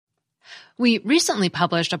We recently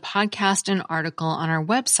published a podcast and article on our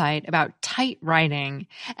website about tight writing,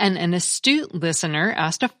 and an astute listener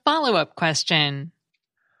asked a follow-up question.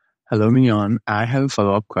 Hello, Mignon. I have a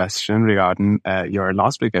follow-up question regarding your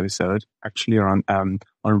last week episode, actually on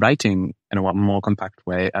writing in a more compact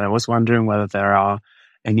way. And I was wondering whether there are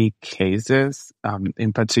any cases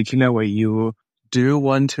in particular where you do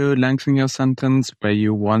want to lengthen your sentence, where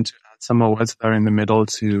you want to add some more words there in the middle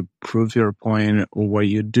to prove your point, or where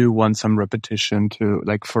you do want some repetition to,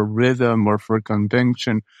 like, for rhythm or for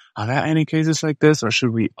conviction. Are there any cases like this, or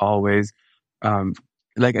should we always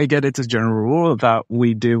I get it's a general rule that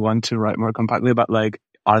we do want to write more compactly, but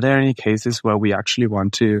are there any cases where we actually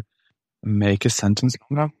want to make a sentence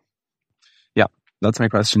longer? Yeah, that's my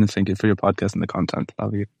question. Thank you for your podcast and the content.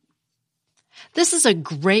 Love you. This is a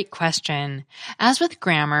great question. As with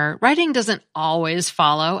grammar, writing doesn't always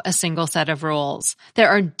follow a single set of rules. There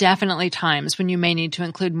are definitely times when you may need to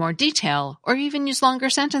include more detail or even use longer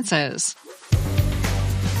sentences.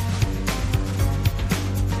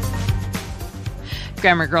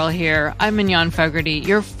 Grammar Girl here. I'm Mignon Fogarty,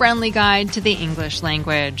 your friendly guide to the English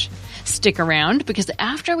language. Stick around because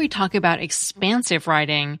after we talk about expansive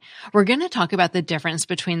writing, we're going to talk about the difference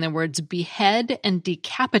between the words behead and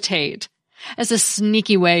decapitate as a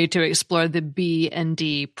sneaky way to explore the B and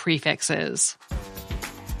D prefixes.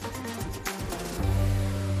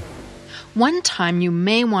 One time you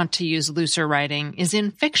may want to use looser writing is in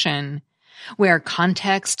fiction, where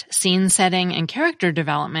context, scene setting, and character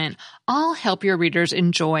development all help your readers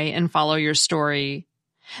enjoy and follow your story.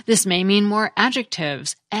 This may mean more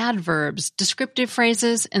adjectives, adverbs, descriptive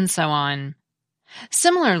phrases, and so on.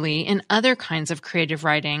 Similarly, in other kinds of creative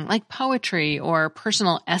writing, like poetry or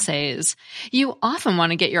personal essays, you often want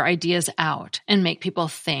to get your ideas out and make people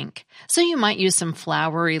think, so you might use some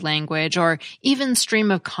flowery language or even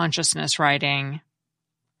stream of consciousness writing.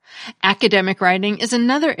 Academic writing is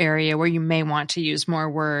another area where you may want to use more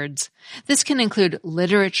words. This can include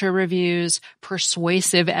literature reviews,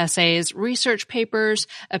 persuasive essays, research papers,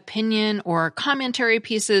 opinion or commentary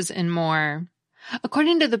pieces, and more.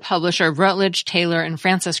 According to the publisher Routledge, Taylor &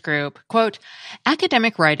 Francis Group, quote,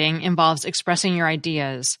 academic writing involves expressing your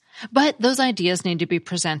ideas, but those ideas need to be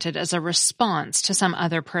presented as a response to some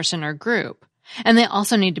other person or group. And they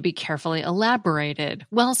also need to be carefully elaborated,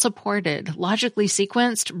 well-supported, logically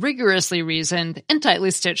sequenced, rigorously reasoned, and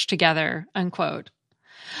tightly stitched together, unquote.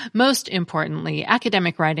 Most importantly,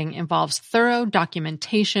 academic writing involves thorough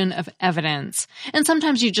documentation of evidence, and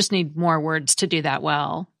sometimes you just need more words to do that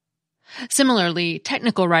well. Similarly,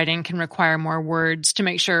 technical writing can require more words to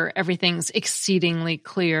make sure everything's exceedingly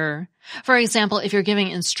clear. For example, if you're giving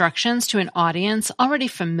instructions to an audience already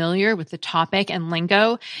familiar with the topic and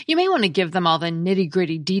lingo, you may want to give them all the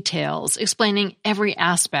nitty-gritty details, explaining every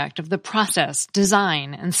aspect of the process,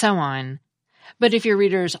 design, and so on. But if your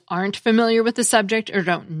readers aren't familiar with the subject or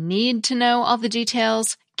don't need to know all the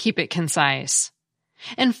details, keep it concise.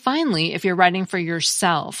 And finally, if you're writing for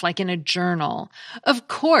yourself, like in a journal, of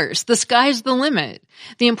course, the sky's the limit.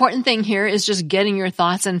 The important thing here is just getting your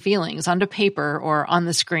thoughts and feelings onto paper or on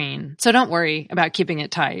the screen. So don't worry about keeping it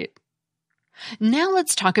tight. Now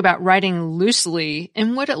let's talk about writing loosely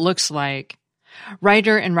and what it looks like.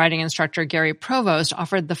 Writer and writing instructor Gary Provost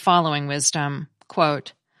offered the following wisdom,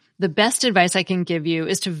 quote, the best advice I can give you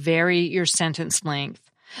is to vary your sentence length.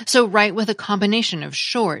 So write with a combination of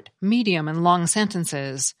short, medium, and long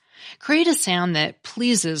sentences. Create a sound that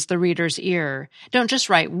pleases the reader's ear. Don't just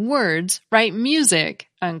write words, write music,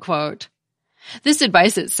 unquote. This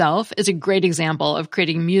advice itself is a great example of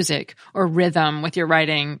creating music or rhythm with your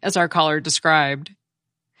writing, as our caller described.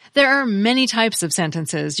 There are many types of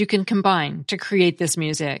sentences you can combine to create this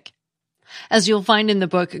music. As you'll find in the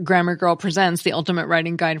book Grammar Girl Presents the Ultimate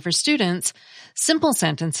Writing Guide for Students, simple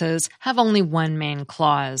sentences have only one main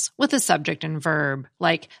clause, with a subject and verb,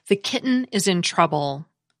 like, the kitten is in trouble.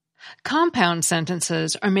 Compound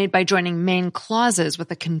sentences are made by joining main clauses with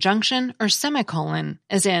a conjunction or semicolon,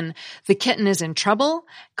 as in, the kitten is in trouble,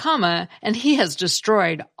 comma, and he has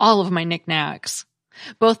destroyed all of my knickknacks.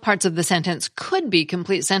 Both parts of the sentence could be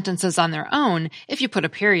complete sentences on their own if you put a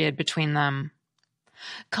period between them.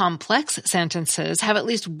 Complex sentences have at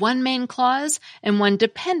least one main clause and one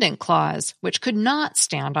dependent clause, which could not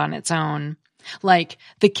stand on its own. Like,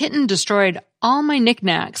 the kitten destroyed all my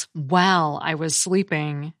knickknacks while I was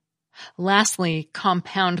sleeping. Lastly,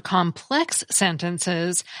 compound complex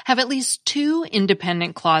sentences have at least two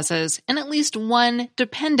independent clauses and at least one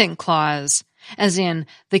dependent clause, as in,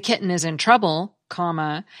 the kitten is in trouble,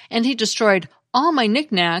 comma, and he destroyed all my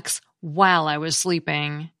knickknacks while I was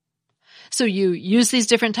sleeping. So you use these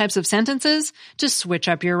different types of sentences to switch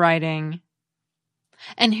up your writing.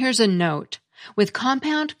 And here's a note. With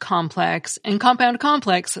compound complex and compound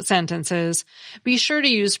complex sentences, be sure to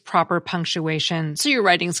use proper punctuation so your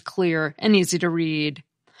writing's clear and easy to read.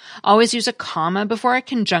 Always use a comma before a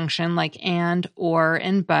conjunction like and, or,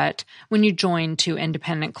 and but when you join two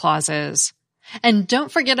independent clauses. And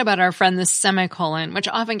don't forget about our friend the semicolon, which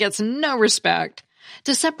often gets no respect.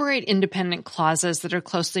 To separate independent clauses that are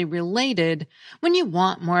closely related when you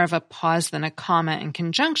want more of a pause than a comma and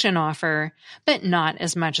conjunction offer, but not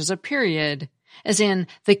as much as a period. As in,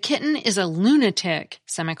 the kitten is a lunatic,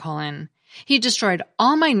 semicolon. He destroyed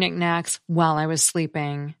all my knickknacks while I was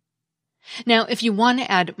sleeping. Now, if you want to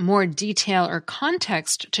add more detail or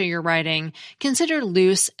context to your writing, consider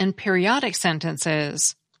loose and periodic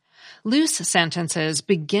sentences. Loose sentences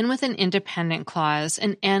begin with an independent clause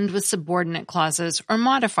and end with subordinate clauses or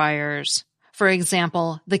modifiers. For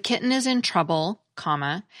example, the kitten is in trouble,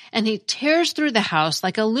 comma, and he tears through the house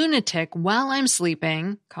like a lunatic while I'm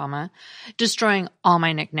sleeping, comma, destroying all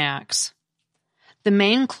my knickknacks. The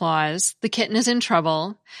main clause, the kitten is in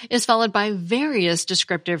trouble, is followed by various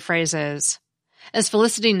descriptive phrases. As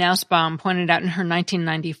Felicity Nussbaum pointed out in her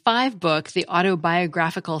 1995 book, The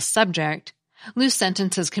Autobiographical Subject, loose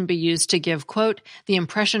sentences can be used to give, quote, the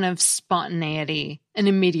impression of spontaneity and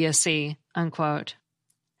immediacy, unquote.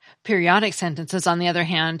 Periodic sentences, on the other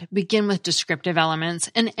hand, begin with descriptive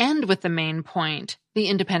elements and end with the main point, the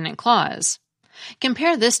independent clause.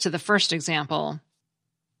 Compare this to the first example.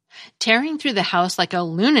 Tearing through the house like a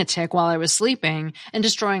lunatic while I was sleeping and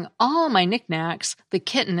destroying all my knickknacks, the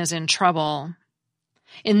kitten is in trouble.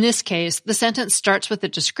 In this case, the sentence starts with the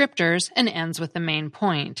descriptors and ends with the main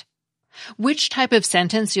point. Which type of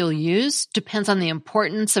sentence you'll use depends on the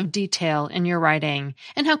importance of detail in your writing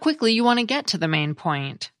and how quickly you want to get to the main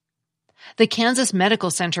point. The Kansas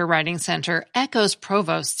Medical Center Writing Center echoes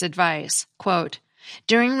Provost's advice, quote,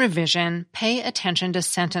 during revision, pay attention to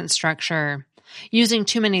sentence structure. Using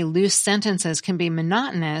too many loose sentences can be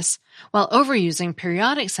monotonous, while overusing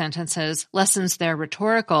periodic sentences lessens their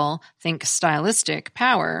rhetorical, think stylistic,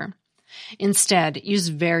 power. Instead, use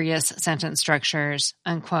various sentence structures,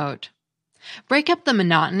 unquote. Break up the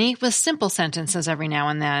monotony with simple sentences every now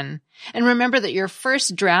and then. And remember that your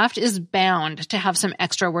first draft is bound to have some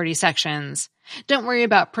extra wordy sections. Don't worry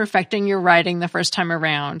about perfecting your writing the first time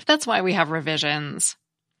around. That's why we have revisions.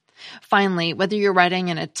 Finally, whether you're writing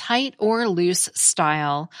in a tight or loose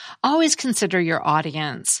style, always consider your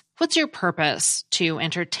audience. What's your purpose? To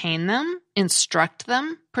entertain them, instruct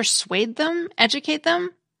them, persuade them, educate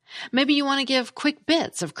them? Maybe you want to give quick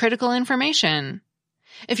bits of critical information.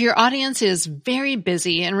 If your audience is very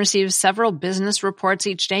busy and receives several business reports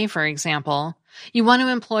each day, for example, you want to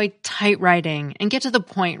employ tight writing and get to the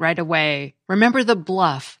point right away. Remember the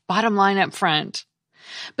bluff, bottom line up front.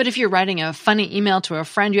 But if you're writing a funny email to a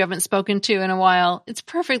friend you haven't spoken to in a while, it's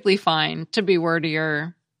perfectly fine to be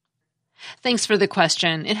wordier. Thanks for the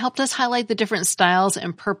question. It helped us highlight the different styles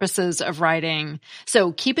and purposes of writing.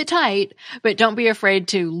 So keep it tight, but don't be afraid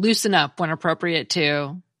to loosen up when appropriate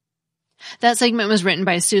too. That segment was written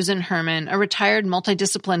by Susan Herman, a retired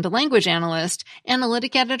multidisciplined language analyst,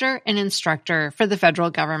 analytic editor, and instructor for the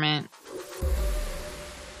federal government.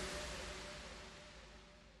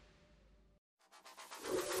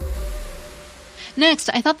 Next,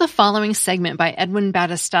 I thought the following segment by Edwin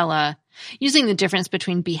Battistella, using the difference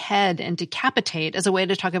between behead and decapitate as a way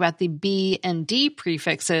to talk about the B and D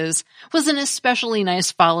prefixes, was an especially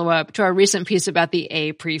nice follow-up to our recent piece about the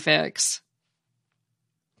A prefix.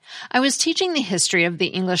 I was teaching the history of the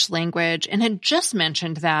English language and had just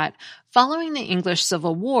mentioned that, following the English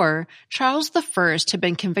Civil War, Charles I had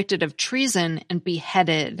been convicted of treason and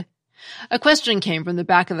beheaded. A question came from the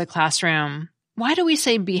back of the classroom. Why do we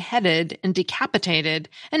say beheaded and decapitated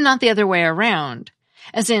and not the other way around?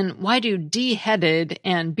 As in, why do deheaded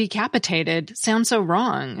and decapitated sound so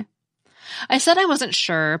wrong? I said I wasn't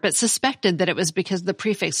sure, but suspected that it was because the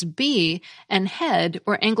prefix be and head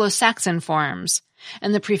were Anglo-Saxon forms,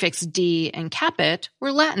 and the prefix d and capit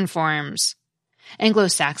were Latin forms.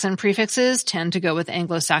 Anglo-Saxon prefixes tend to go with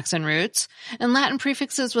Anglo-Saxon roots, and Latin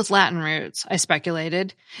prefixes with Latin roots, I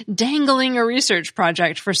speculated, dangling a research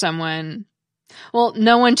project for someone. Well,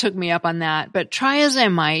 no one took me up on that, but try as I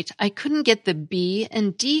might, I couldn't get the B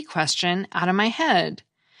and D question out of my head.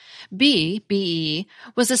 BE,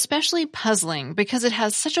 was especially puzzling because it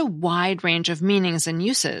has such a wide range of meanings and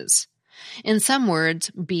uses. In some words,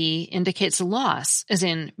 be indicates loss, as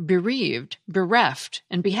in bereaved, bereft,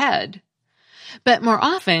 and behead. But more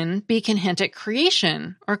often, be can hint at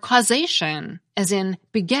creation or causation, as in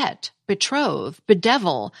beget, betroth,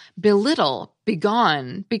 bedevil, belittle,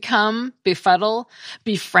 begone, become, befuddle,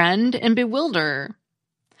 befriend, and bewilder.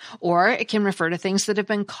 Or it can refer to things that have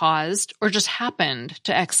been caused or just happened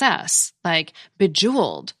to excess, like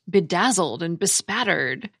bejeweled, bedazzled, and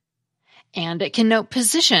bespattered. And it can note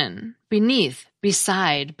position, beneath,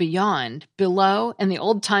 beside, beyond, below, and the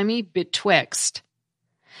old-timey betwixt.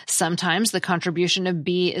 Sometimes the contribution of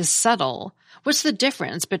be is subtle. What's the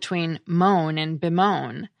difference between moan and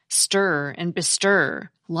bemoan, stir and bestir,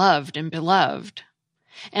 loved and beloved?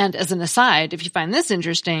 And as an aside, if you find this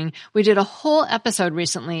interesting, we did a whole episode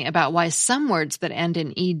recently about why some words that end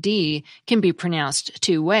in ed can be pronounced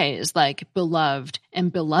two ways, like beloved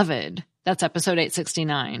and beloved. That's episode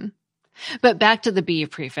 869. But back to the be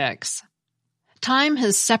prefix. Time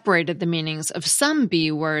has separated the meanings of some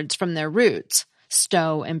be words from their roots,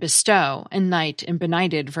 stow and bestow, and night and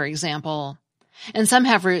benighted, for example. And some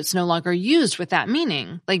have roots no longer used with that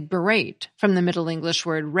meaning, like berate, from the Middle English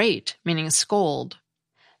word rate, meaning scold.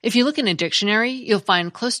 If you look in a dictionary, you'll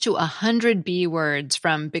find close to 100 be words,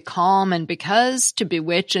 from becalm and because to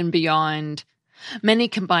bewitch and beyond. Many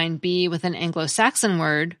combine be with an Anglo-Saxon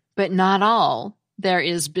word, but not all. There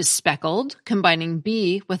is bespeckled, combining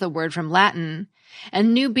be with a word from Latin,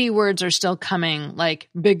 and new be words are still coming, like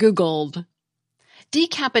begoogled.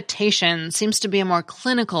 Decapitation seems to be a more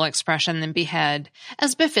clinical expression than behead,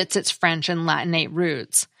 as befits its French and Latinate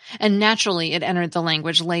roots, and naturally it entered the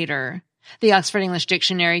language later. The Oxford English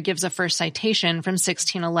Dictionary gives a first citation from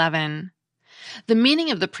 1611. The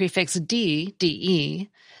meaning of the prefix de,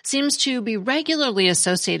 seems to be regularly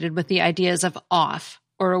associated with the ideas of off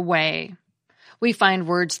or away. We find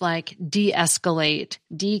words like de-escalate,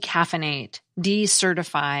 decaffeinate,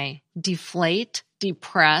 decertify, deflate,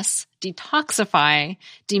 depress, detoxify,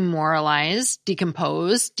 demoralize,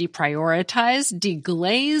 decompose, deprioritize,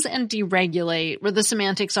 deglaze, and deregulate, where the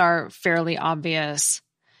semantics are fairly obvious.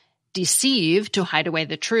 Deceive, to hide away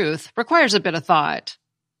the truth, requires a bit of thought.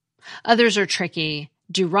 Others are tricky.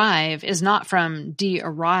 Derive is not from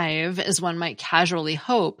de-arrive, as one might casually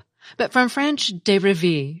hope, but from French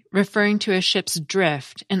dériver, referring to a ship's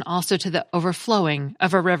drift and also to the overflowing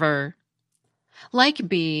of a river. Like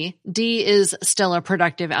be, de is still a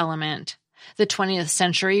productive element. The 20th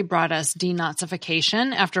century brought us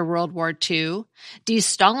denazification after World War II,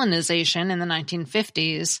 de-Stalinization in the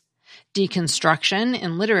 1950s, deconstruction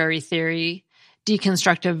in literary theory,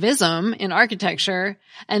 deconstructivism in architecture,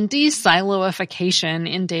 and de-siloification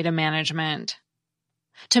in data management.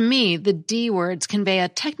 To me, the D words convey a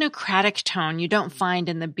technocratic tone you don't find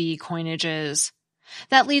in the B coinages.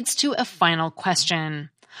 That leads to a final question.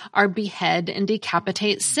 Are behead and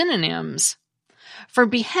decapitate synonyms? For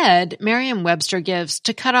behead, Merriam-Webster gives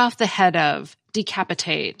to cut off the head of,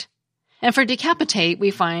 decapitate. And for decapitate,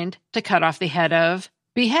 we find to cut off the head of,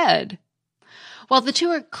 behead. While the two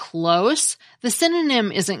are close, the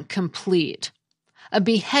synonym isn't complete. A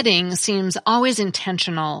beheading seems always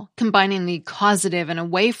intentional, combining the causative and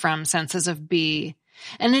away from senses of be,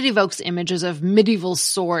 and it evokes images of medieval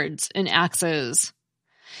swords and axes.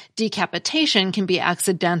 Decapitation can be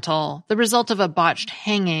accidental, the result of a botched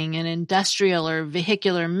hanging, an industrial or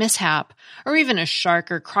vehicular mishap, or even a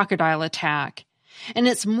shark or crocodile attack, and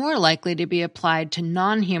it's more likely to be applied to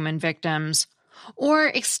non-human victims, or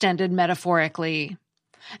extended metaphorically.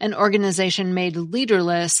 An organization made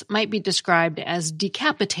leaderless might be described as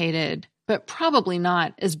decapitated, but probably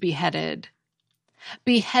not as beheaded.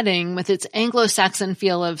 Beheading, with its Anglo-Saxon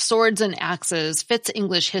feel of swords and axes, fits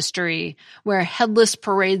English history, where headless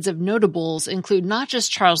parades of notables include not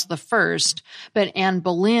just Charles I, but Anne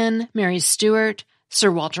Boleyn, Mary Stuart,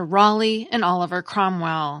 Sir Walter Raleigh, and Oliver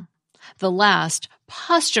Cromwell. The last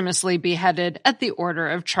posthumously beheaded at the order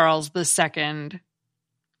of Charles II.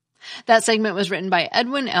 That segment was written by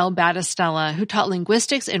Edwin L. Battistella, who taught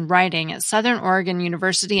linguistics and writing at Southern Oregon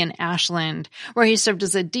University in Ashland, where he served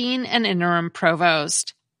as a dean and interim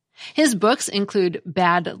provost. His books include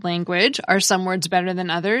Bad Language, Are Some Words Better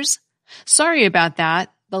Than Others?, Sorry About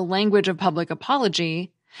That, The Language of Public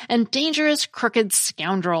Apology, and Dangerous Crooked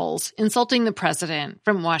Scoundrels, Insulting the President,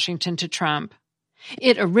 From Washington to Trump.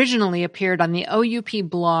 It originally appeared on the OUP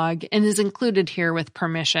blog and is included here with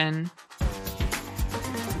permission.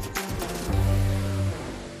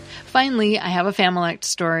 Finally, I have a Familect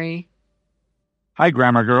story. Hi,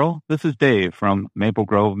 Grammar Girl. This is Dave from Maple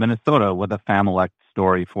Grove, Minnesota, with a Familect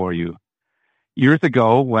story for you. Years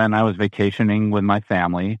ago, when I was vacationing with my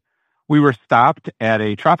family, we were stopped at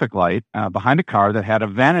a traffic light behind a car that had a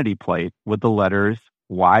vanity plate with the letters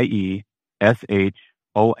YesHony.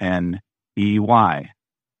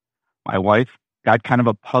 My wife got kind of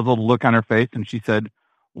a puzzled look on her face, and she said,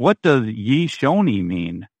 "What does YesHony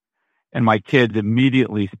mean?" And my kids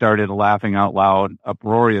immediately started laughing out loud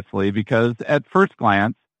uproariously because at first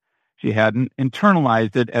glance, she hadn't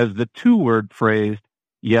internalized it as the two-word phrase,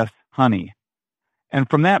 "Yes, honey." And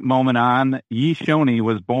from that moment on, YesHony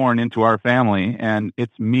was born into our family, and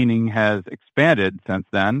its meaning has expanded since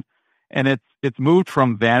then. And it's moved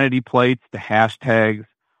from vanity plates to hashtags,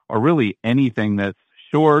 or really anything that's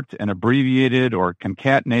short and abbreviated or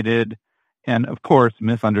concatenated, and of course,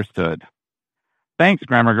 misunderstood. Thanks,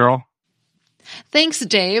 Grammar Girl. Thanks,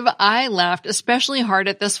 Dave. I laughed especially hard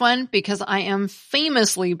at this one because I am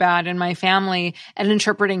famously bad in my family at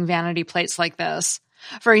interpreting vanity plates like this.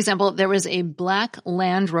 For example, there was a black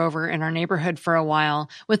Land Rover in our neighborhood for a while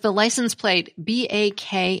with the license plate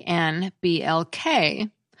BAKNBLK.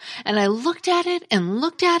 And I looked at it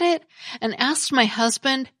and asked my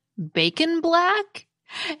husband, "Bacon black?"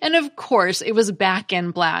 And of course, it was Back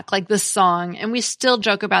in Black, like the song, and we still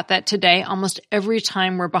joke about that today almost every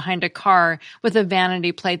time we're behind a car with a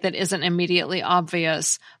vanity plate that isn't immediately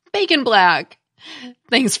obvious. Bacon Black!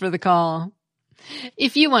 Thanks for the call.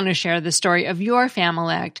 If you want to share the story of your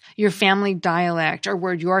familect, your family dialect, or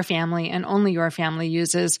word your family and only your family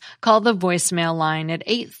uses, call the voicemail line at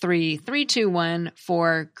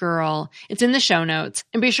 833-214-GIRL. It's in the show notes.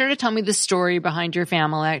 And be sure to tell me the story behind your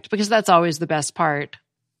familect, because that's always the best part.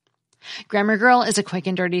 Grammar Girl is a quick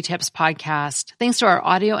and dirty tips podcast. Thanks to our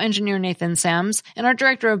audio engineer, Nathan Sims, and our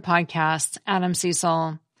director of podcasts, Adam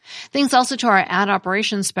Cecil. Thanks also to our ad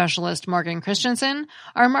operations specialist, Morgan Christensen,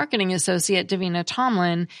 our marketing associate, Davina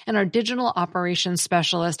Tomlin, and our digital operations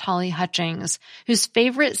specialist, Holly Hutchings, whose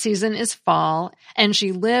favorite season is fall, and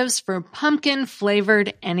she lives for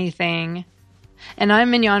pumpkin-flavored anything. And I'm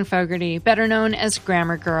Mignon Fogarty, better known as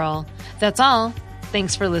Grammar Girl. That's all.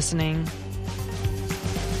 Thanks for listening.